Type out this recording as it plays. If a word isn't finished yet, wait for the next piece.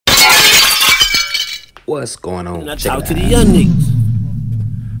What's going on? And I talk to the young niggas.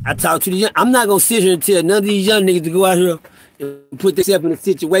 I talk to the young. I'm not gonna sit here and tell none of these young niggas to go out here and put themselves in a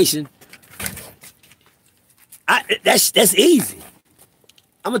situation. That's easy.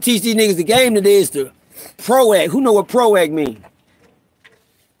 I'm gonna teach these niggas the game that is to proact. Who know what proact mean?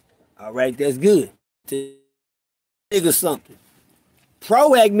 All right, that's good. To nigga something.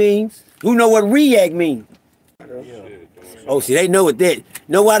 Proact means. Who know what react mean? Oh, see, they know what that.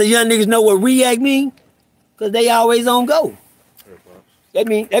 Know why the young niggas know what react mean? Cause they always on go. That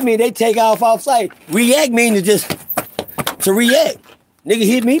mean they take off site. React mean to react. Nigga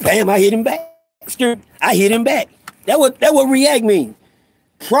hit me, bam, I hit him back. I hit him back. That what react mean.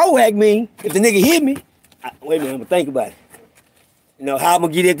 Proact mean if the nigga hit me. Wait a minute, I'm gonna think about it. You know how I'm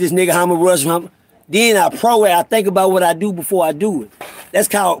gonna get at this nigga, how I'm gonna rush him. Then I proact. I think about what I do before I do it. That's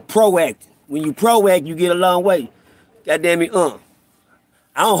called proacting. When you proact, you get a long way. Goddamn it, I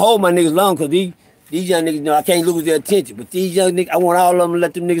don't hold my niggas long because these young niggas know I can't lose their attention. But these young niggas, I want all of them to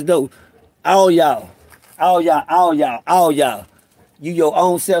let them niggas know. All y'all. You your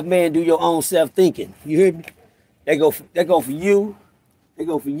own self, man. Do your own self thinking. You hear me? They go for you. They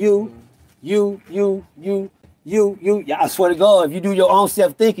go for you. You. I swear to God, if you do your own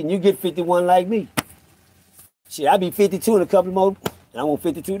self thinking, you get 51 like me. Shit, I be 52 in a couple more, and I want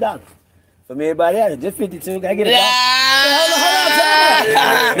 $52. From everybody else, just 52. Can I get it?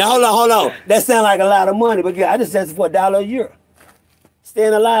 Hold on. That sounds like a lot of money, but yeah, I just asked for $1 a year.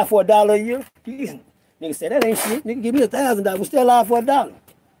 Staying alive for $1 a year? Nigga said that ain't shit. Nigga, give me $1,000. We're still alive for $1.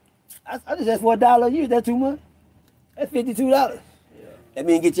 I just asked for $1 a year. That's too much. That's $52. Yeah. That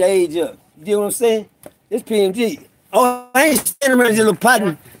mean get your age up. You get what I'm saying? It's PMG. Oh, I ain't standing around this little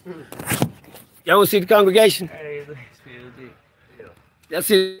potting. Y'all want to see the congregation? Hey, it's PMG.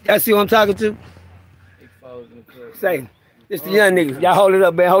 That's who I'm talking to? Say, it's the young niggas. Y'all hold it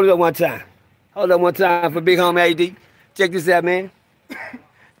up, man. Hold it up one time. Hold it up one time for Big Homie AD. Check this out, man.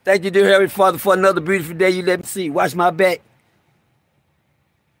 Thank you, dear Heavenly Father, for another beautiful day you let me see. Watch my back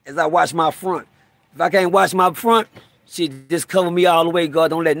as I watch my front. If I can't watch my front, shit, just cover me all the way, God.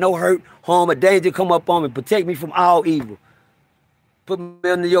 Don't let no hurt, harm, or danger come up on me. Protect me from all evil. Put me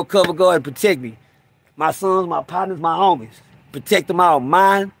under your cover, God, and protect me. My sons, my partners, my homies. Protect them all,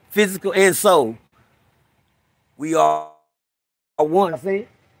 mind, physical, and soul. We are one. I say it?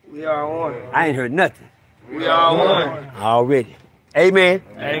 We are one. I ain't heard nothing. We are one. Already. Amen.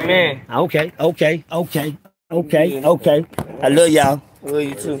 Amen. Okay. I love y'all. Love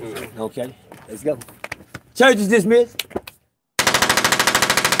you too. Okay, let's go. Church is dismissed.